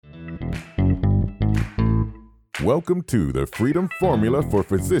Welcome to the Freedom Formula for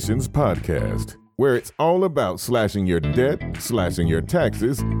Physicians podcast, where it's all about slashing your debt, slashing your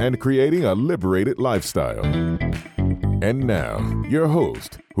taxes, and creating a liberated lifestyle. And now, your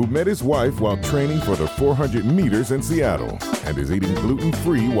host, who met his wife while training for the 400 meters in Seattle and is eating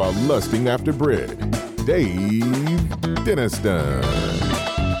gluten-free while lusting after bread, Dave Denniston.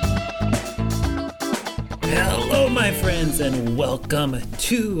 Hello, my friends, and welcome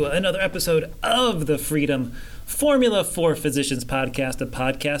to another episode of the Freedom Formula for Physicians podcast, a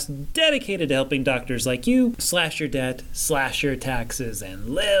podcast dedicated to helping doctors like you slash your debt, slash your taxes, and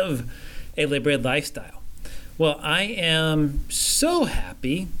live a liberated lifestyle. Well, I am so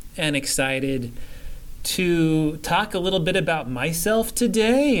happy and excited to talk a little bit about myself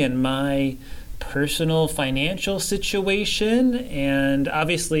today and my personal financial situation, and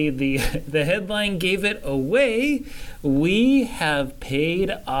obviously the headline gave it away. We have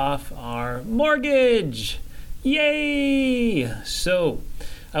paid off our mortgage. Yay! So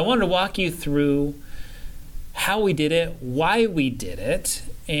I wanted to walk you through how we did it, why we did it,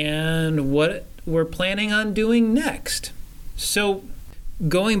 and what we're planning on doing next. So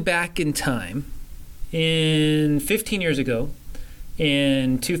going back in time, in 15 years ago,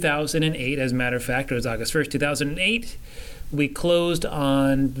 in 2008, as a matter of fact, it was August 1st, 2008, we closed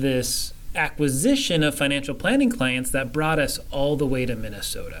on this acquisition of financial planning clients that brought us all the way to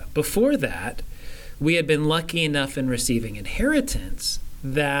Minnesota. Before that, we had been lucky enough in receiving inheritance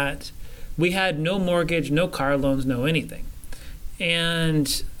that we had no mortgage, no car loans, no anything.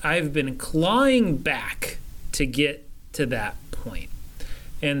 And I've been clawing back to get to that point.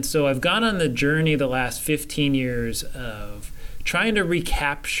 And so I've gone on the journey the last 15 years of trying to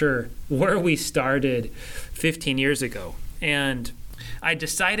recapture where we started 15 years ago. And I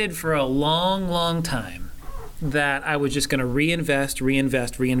decided for a long time that I was just going to reinvest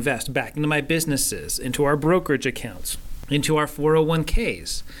back into my businesses, into our brokerage accounts, into our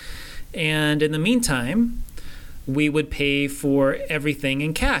 401ks. And in the meantime, we would pay for everything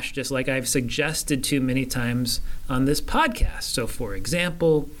in cash, just like I've suggested to many times on this podcast. So for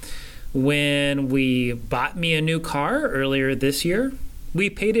example, when we bought me a new car earlier this year, we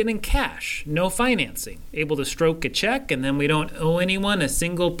paid it in cash, no financing, able to stroke a check, and then we don't owe anyone a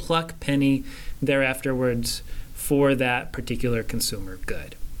single pluck penny thereafterwards for that particular consumer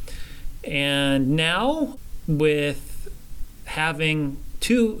good. And now with having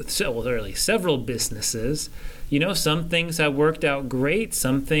several businesses, some things have worked out great.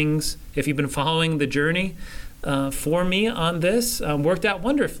 Some things, if you've been following the journey for me on this, worked out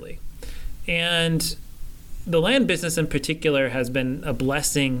wonderfully. And the land business in particular has been a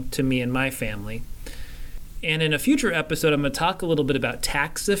blessing to me and my family. And in a future episode, I'm going to talk a little bit about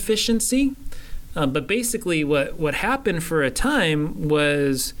tax efficiency. But basically what happened for a time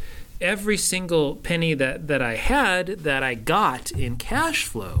was every single penny that I had, that I got in cash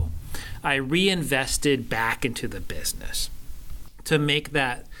flow, I reinvested back into the business to make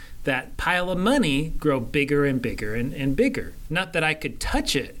that pile of money grow bigger and bigger and bigger. Not that I could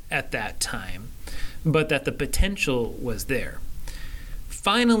touch it at that time, but that the potential was there.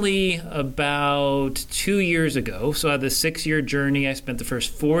 Finally, about 2 years ago, so I had this 6-year journey. I spent the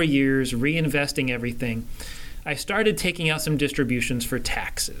first 4 years reinvesting everything. I started taking out some distributions for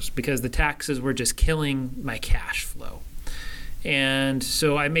taxes because the taxes were just killing my cash flow. And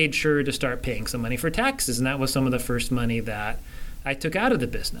so I made sure to start paying some money for taxes, and that was some of the first money that I took out of the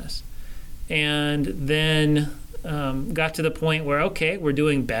business. And then got to the point where, okay, we're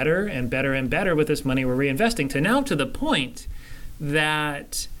doing better and better and better with this money we're reinvesting, to now to the point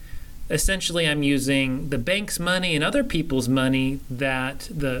that essentially I'm using the bank's money and other people's money that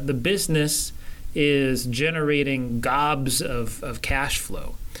the business is generating gobs of cash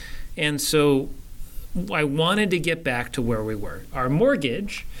flow. And so I wanted to get back to where we were. Our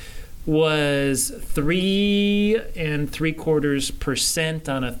mortgage was 3 3/4%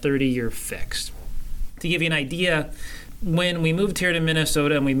 on a 30-year fixed. To give you an idea, when we moved here to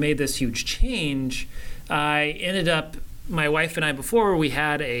Minnesota and we made this huge change, I ended up, my wife and I, before, we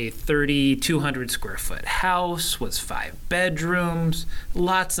had a 3,200 square foot house, was 5 bedrooms,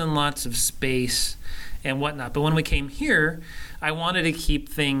 lots and lots of space and whatnot. But when we came here, I wanted to keep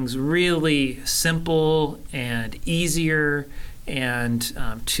things really simple and easier, and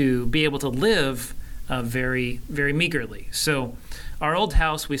to be able to live very, very meagerly. So our old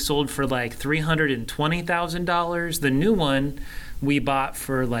house we sold for like $320,000. The new one we bought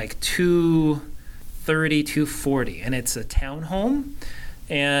for like $230,000, $240,000, and it's a townhome.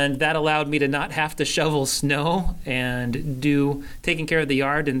 And that allowed me to not have to shovel snow and taking care of the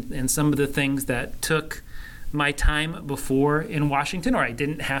yard and some of the things that took my time before in Washington, or I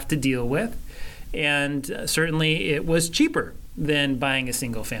didn't have to deal with. And certainly it was cheaper than buying a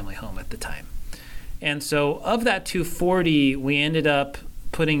single family home at the time. And so of that $240,000, we ended up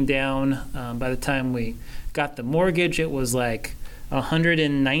putting down, by the time we got the mortgage, it was like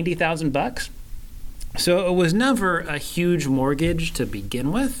 $190,000. So it was never a huge mortgage to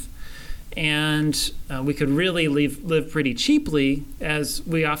begin with. And we could really live pretty cheaply. As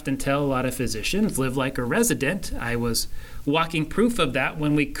we often tell a lot of physicians, live like a resident. I was walking proof of that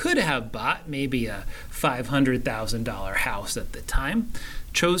when we could have bought maybe a $500,000 house at the time.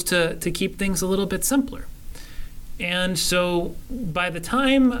 Chose to keep things a little bit simpler. And so by the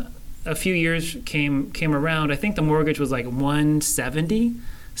time a few years came around, I think the mortgage was like $170,000,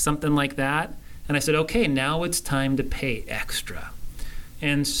 something like that. And I said, okay, now it's time to pay extra.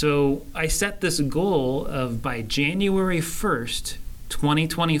 And so I set this goal of by January 1st,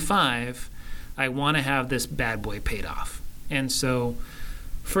 2025, I want to have this bad boy paid off. And so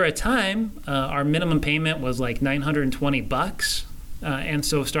for a time, our minimum payment was like $920. And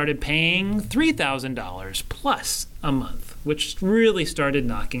so started paying $3,000 plus a month, which really started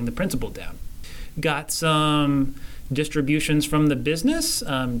knocking the principal down. Got some distributions from the business,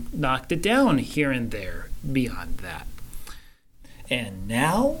 knocked it down here and there beyond that. And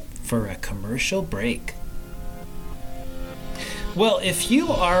now for a commercial break. Well, if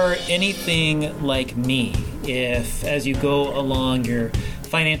you are anything like me, if as you go along your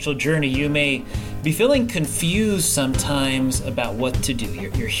financial journey, you may be feeling confused sometimes about what to do.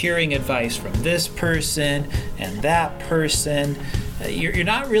 You're hearing advice from this person and that person. You're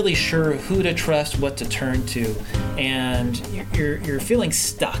not really sure who to trust, what to turn to, and you're feeling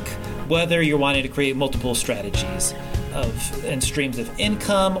stuck, whether you're wanting to create multiple strategies and streams of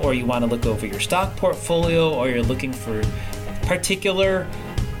income, or you want to look over your stock portfolio, or you're looking for particular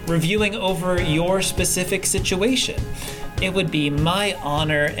reviewing over your specific situation. It would be my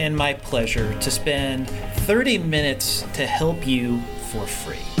honor and my pleasure to spend 30 minutes to help you for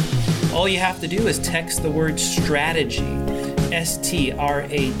free. All you have to do is text the word strategy,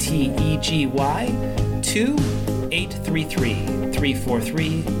 STRATEGY, to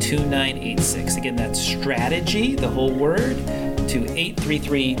 833-343-2986. Again, that's strategy, the whole word, to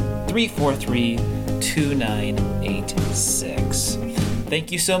 833-343-2986.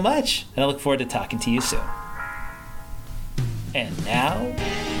 Thank you so much, and I look forward to talking to you soon. And now,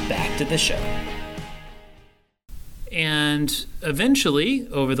 back to the show. And eventually,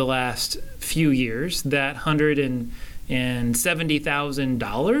 over the last few years, that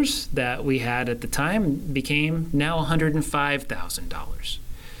 $170,000 that we had at the time became now $105,000.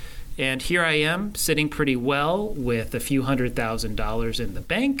 And here I am, sitting pretty well with a few $100,000 in the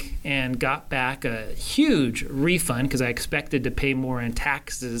bank, and got back a huge refund because I expected to pay more in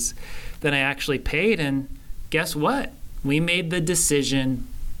taxes than I actually paid. And guess what? We made the decision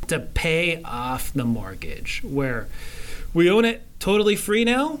to pay off the mortgage, where we own it totally free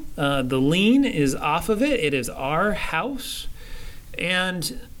now. The lien is off of it. It is our house.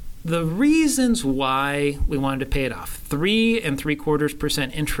 And the reasons why we wanted to pay it off, 3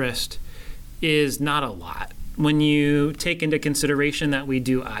 3/4% interest, is not a lot. When you take into consideration that we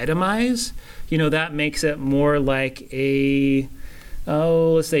do itemize, that makes it more like a,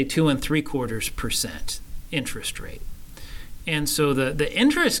 let's say 2 3/4% interest rate. And so the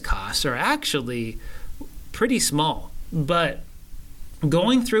interest costs are actually pretty small. But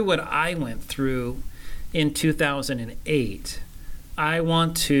going through what I went through in 2008, I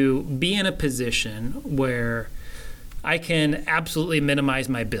want to be in a position where I can absolutely minimize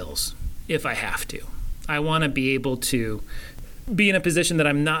my bills if I have to. I want to be able to be in a position that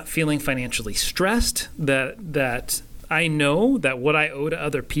I'm not feeling financially stressed, that I know that what I owe to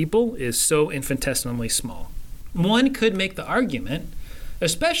other people is so infinitesimally small. One could make the argument,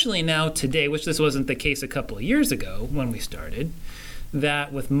 especially now today, which this wasn't the case a couple of years ago when we started,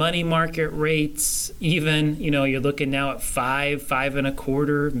 that with money market rates, even, you're looking now at 5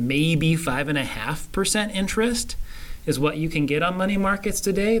 1/4, maybe 5.5% interest is what you can get on money markets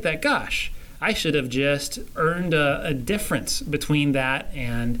today, that, gosh, I should have just earned a difference between that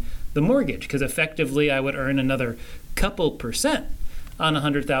and the mortgage, because effectively I would earn another couple percent on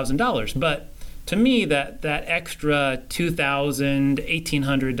 $100,000. But to me, that extra $2,000,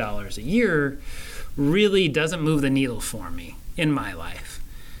 $1,800 a year really doesn't move the needle for me in my life.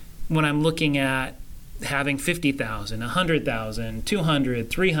 When I'm looking at having $50,000, $100,000, $200,000,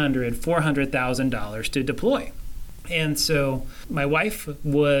 $300,000, $400,000 to deploy. And so my wife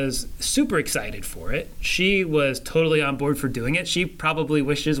was super excited for it. She was totally on board for doing it. She probably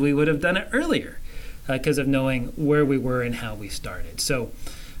wishes we would have done it earlier because of knowing where we were and how we started. So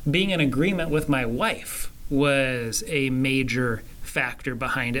being in agreement with my wife was a major factor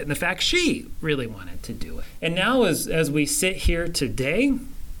behind it and the fact she really wanted to do it. And now as we sit here today,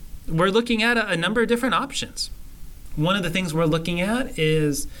 we're looking at a number of different options. One of the things we're looking at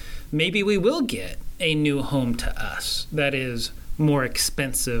is maybe we will get a new home to us that is more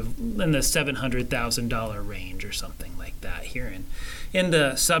expensive in the $700,000 range or something like that here in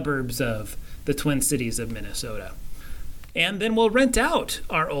the suburbs of the Twin Cities of Minnesota. And then we'll rent out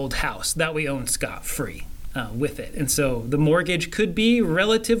our old house that we own scot-free with it. And so the mortgage could be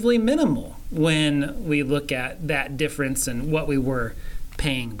relatively minimal when we look at that difference and what we were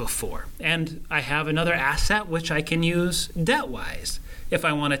paying before. And I have another asset which I can use debt-wise if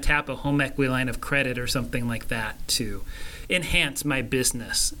I want to tap a home equity line of credit or something like that to enhance my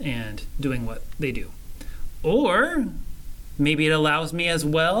business and doing what they do. Or maybe it allows me as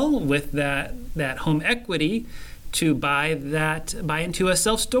well with that home equity to buy into a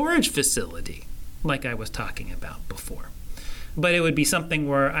self-storage facility like I was talking about before. But it would be something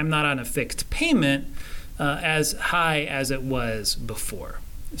where I'm not on a fixed payment as high as it was before.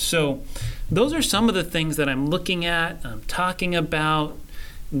 So those are some of the things that I'm looking at, I'm talking about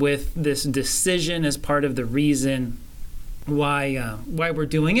with this decision as part of the reason why we're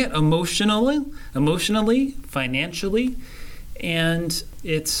doing it emotionally, financially, and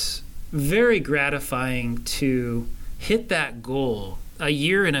it's very gratifying to hit that goal a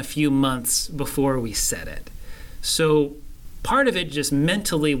year and a few months before we set it. So part of it just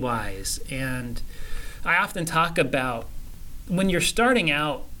mentally wise, and I often talk about when you're starting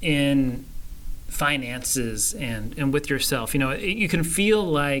out in finances and with yourself, you can feel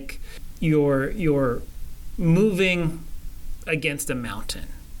like you're moving against a mountain.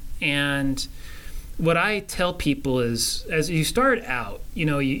 And what I tell people is, as you start out,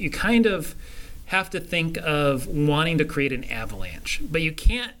 you kind of have to think of wanting to create an avalanche, but you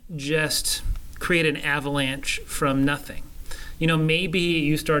can't just create an avalanche from nothing. Maybe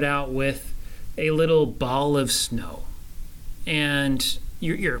you start out with a little ball of snow and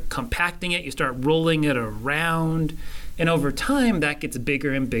you're compacting it, you start rolling it around, and over time that gets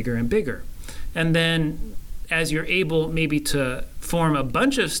bigger and bigger and bigger. And then as you're able maybe to form a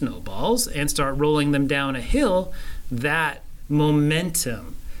bunch of snowballs and start rolling them down a hill, that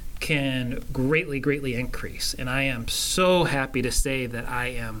momentum can greatly, greatly increase. And I am so happy to say that I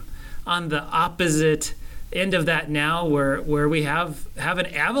am on the opposite end of that now, where we have an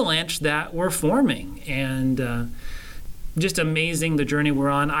avalanche that we're forming, and just amazing the journey we're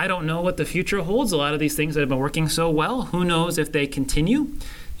on. I don't know what the future holds. A lot of these things that have been working so well, who knows if they continue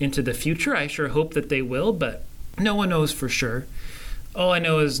into the future. I sure hope that they will, but no one knows for sure. All I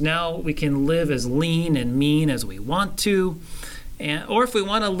know is now we can live as lean and mean as we want to, or if we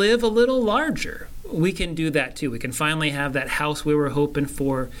want to live a little larger, we can do that too. We can finally have that house we were hoping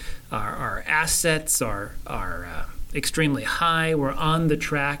for. Our assets are extremely high. We're on the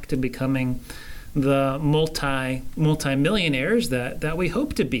track to becoming the multi-millionaires that we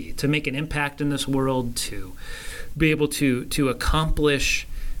hope to be, to make an impact in this world, to be able to accomplish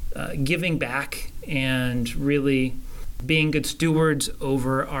giving back and really being good stewards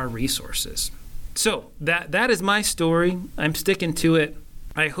over our resources. So that is my story. I'm sticking to it.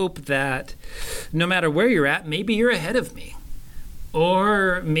 I hope that no matter where you're at, maybe you're ahead of me,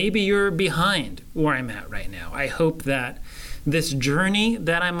 or maybe you're behind where I'm at right now. I hope that this journey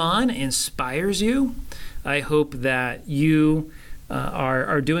that I'm on inspires you. I hope that you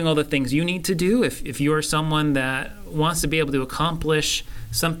are doing all the things you need to do. If you're someone that wants to be able to accomplish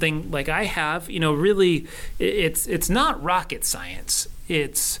something like I have, really, it's not rocket science.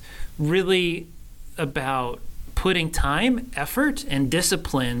 It's really about putting time, effort, and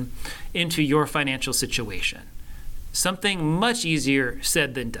discipline into your financial situation. Something much easier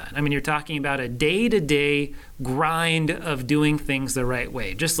said than done. I mean, you're talking about a day-to-day grind of doing things the right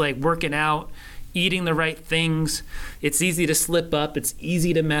way, just like working out, eating the right things. It's easy to slip up. It's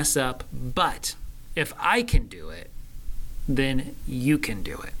easy to mess up. But if I can do it, then you can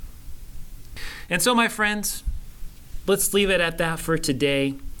do it. And so, my friends, let's leave it at that for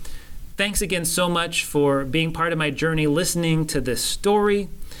today. Thanks again so much for being part of my journey, listening to this story.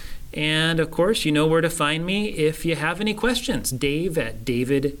 And of course, you know where to find me if you have any questions.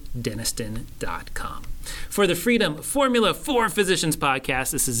 Dave@daviddenniston.com. For the Freedom Formula for Physicians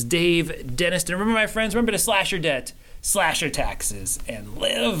podcast, this is Dave Denniston. Remember, my friends, remember to slash your debt, slash your taxes, and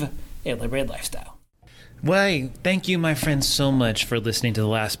live a liberated lifestyle. Well, thank you, my friends, so much for listening to the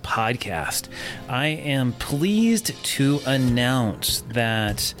last podcast. I am pleased to announce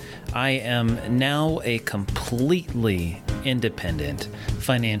that I am now a completely independent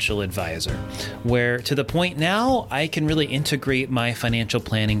financial advisor, where to the point now I can really integrate my financial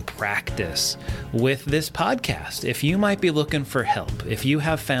planning practice with this podcast. If you might be looking for help, if you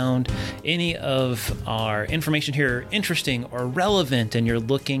have found any of our information here interesting or relevant and you're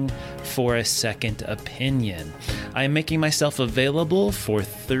looking for a second opinion, I am making myself available for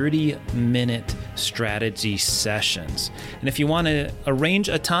 30-minute strategy sessions. And if you want to arrange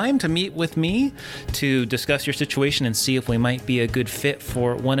a time to meet with me to discuss your situation and see if we might be a good fit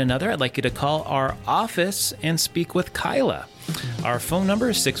for one another, I'd like you to call our office and speak with Kyla. Our phone number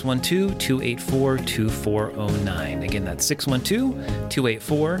is 612-284-2409. Again, that's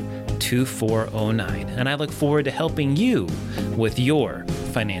 612-284-2409. And I look forward to helping you with your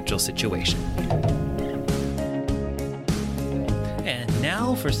financial situation. And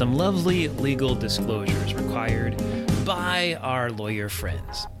now for some lovely legal disclosures required by our lawyer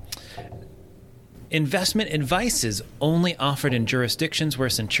friends. Investment advice is only offered in jurisdictions where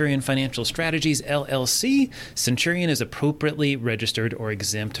Centurion Financial Strategies, LLC, Centurion is appropriately registered or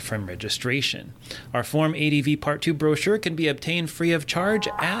exempt from registration. Our Form ADV Part 2 brochure can be obtained free of charge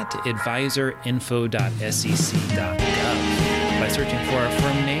at advisorinfo.sec.gov by searching for our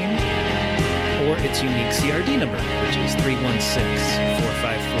firm name or its unique CRD number, which is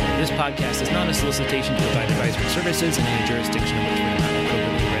 316454. This podcast is not a solicitation to provide advisory services in any jurisdiction in which we are not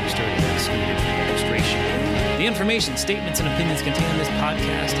appropriately registered or excluded from registration. The information, statements, and opinions contained in this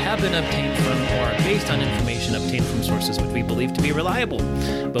podcast have been obtained from or are based on information obtained from sources which we believe to be reliable,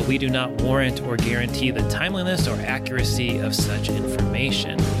 but we do not warrant or guarantee the timeliness or accuracy of such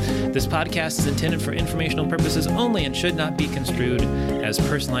information. This podcast is intended for informational purposes only and should not be construed as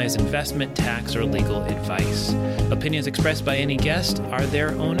personalized investment, tax, or legal advice. Opinions expressed by any guest are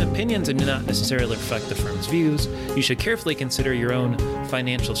their own opinions and do not necessarily reflect the firm's views. You should carefully consider your own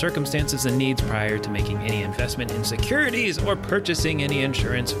financial circumstances and needs prior to making any investment in securities or purchasing any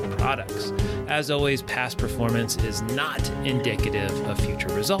insurance products. As always, past performance is not indicative of future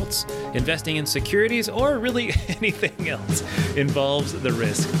results. Investing in securities or really anything else involves the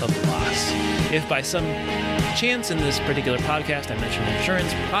risk of loss. If by some chance in this particular podcast I mentioned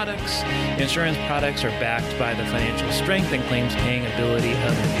insurance products are backed by the financial strength and claims paying ability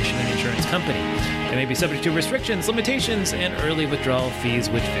of an issuing insurance company. They may be subject to restrictions, limitations, and early withdrawal fees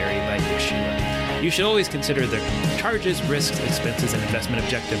which vary by issuer. You should always consider the charges, risks, expenses, and investment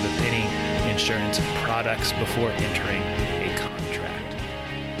objective of any insurance products before entering a contract.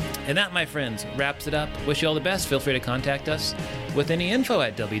 And that, my friends, wraps it up. Wish you all the best. Feel free to contact us with any info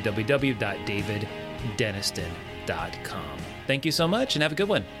at www.daviddenniston.com. Thank you so much and have a good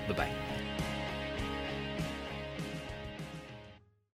one. Bye-bye.